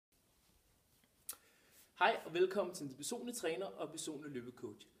Hej og velkommen til en personlig træner og personlig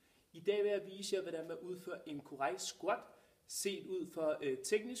løbecoach. I dag vil jeg vise jer, hvordan man udfører en korrekt squat, set ud fra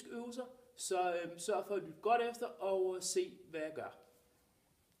tekniske øvelser. Så sørg for at lytte godt efter og se, hvad jeg gør.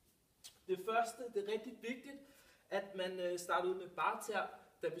 Det første, det er rigtig vigtigt, at man starter ud med bartær.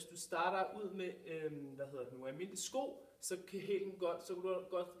 Da hvis du starter ud med nogle almindelige sko, så kan du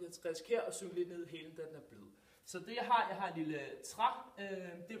godt risikere at synge lidt ned i hælen, da den er blød. Så det jeg har en lille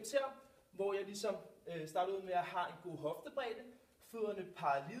trædims her, hvor jeg ligesom starter ud med at have en god hoftebredde. Fødderne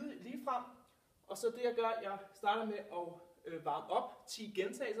peger lige frem. Og så det jeg gør, jeg starter med at varme op 10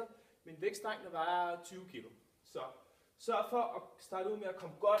 gentagelser med en vægtstang, der vejer 20 kg. Så sørg for at starte ud med at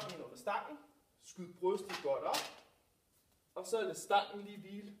komme godt ind under stangen. Skyd brystet godt op. Og så lad stangen lige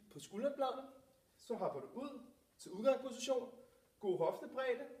hvile på skulderbladene. Så hopper du ud til udgangsposition. God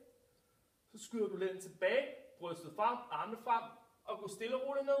hoftebredde. Så skyder du lænden tilbage. Brystet frem, armene frem. Og gå stille og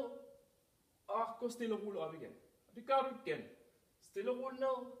roligt ned. Og gå stille og roligt op igen. Og det gør du igen. Stille og roligt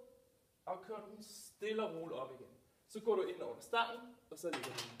ned. Og kører du den stille og roligt op igen. Så går du ind over stangen. Og så ligger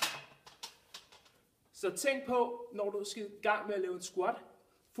du. Så tænk på, når du skal i gang med at lave en squat.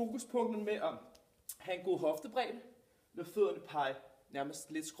 Fokuspunkten med at have en god hoftebredde. Lad fødderne pege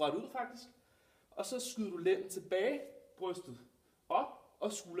nærmest lidt skråt ud faktisk. Og så skyder du lænden tilbage, brystet op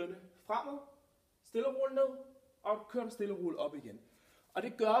og skuldrene fremad. Stille og roligt ned, og kører du stille og roligt op igen. Og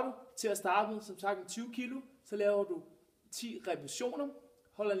det gør du til at starte med, som sagt, 20 kg. Så laver du 10 repetitioner.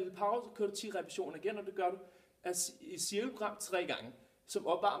 Holder en lille pause, så kører du 10 repetitioner igen, og det gør du i cirkelprogram 3 gange. Som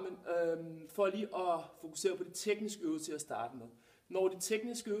opvarmning for lige at fokusere på de tekniske øvelser til at starte med. Når de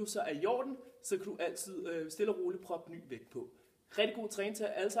tekniske øvelser er i orden, så kan du altid stille og roligt proppe ny vægt på. Rigtig god træning til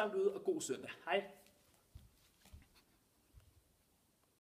alle sammen derude, og god søndag. Hej!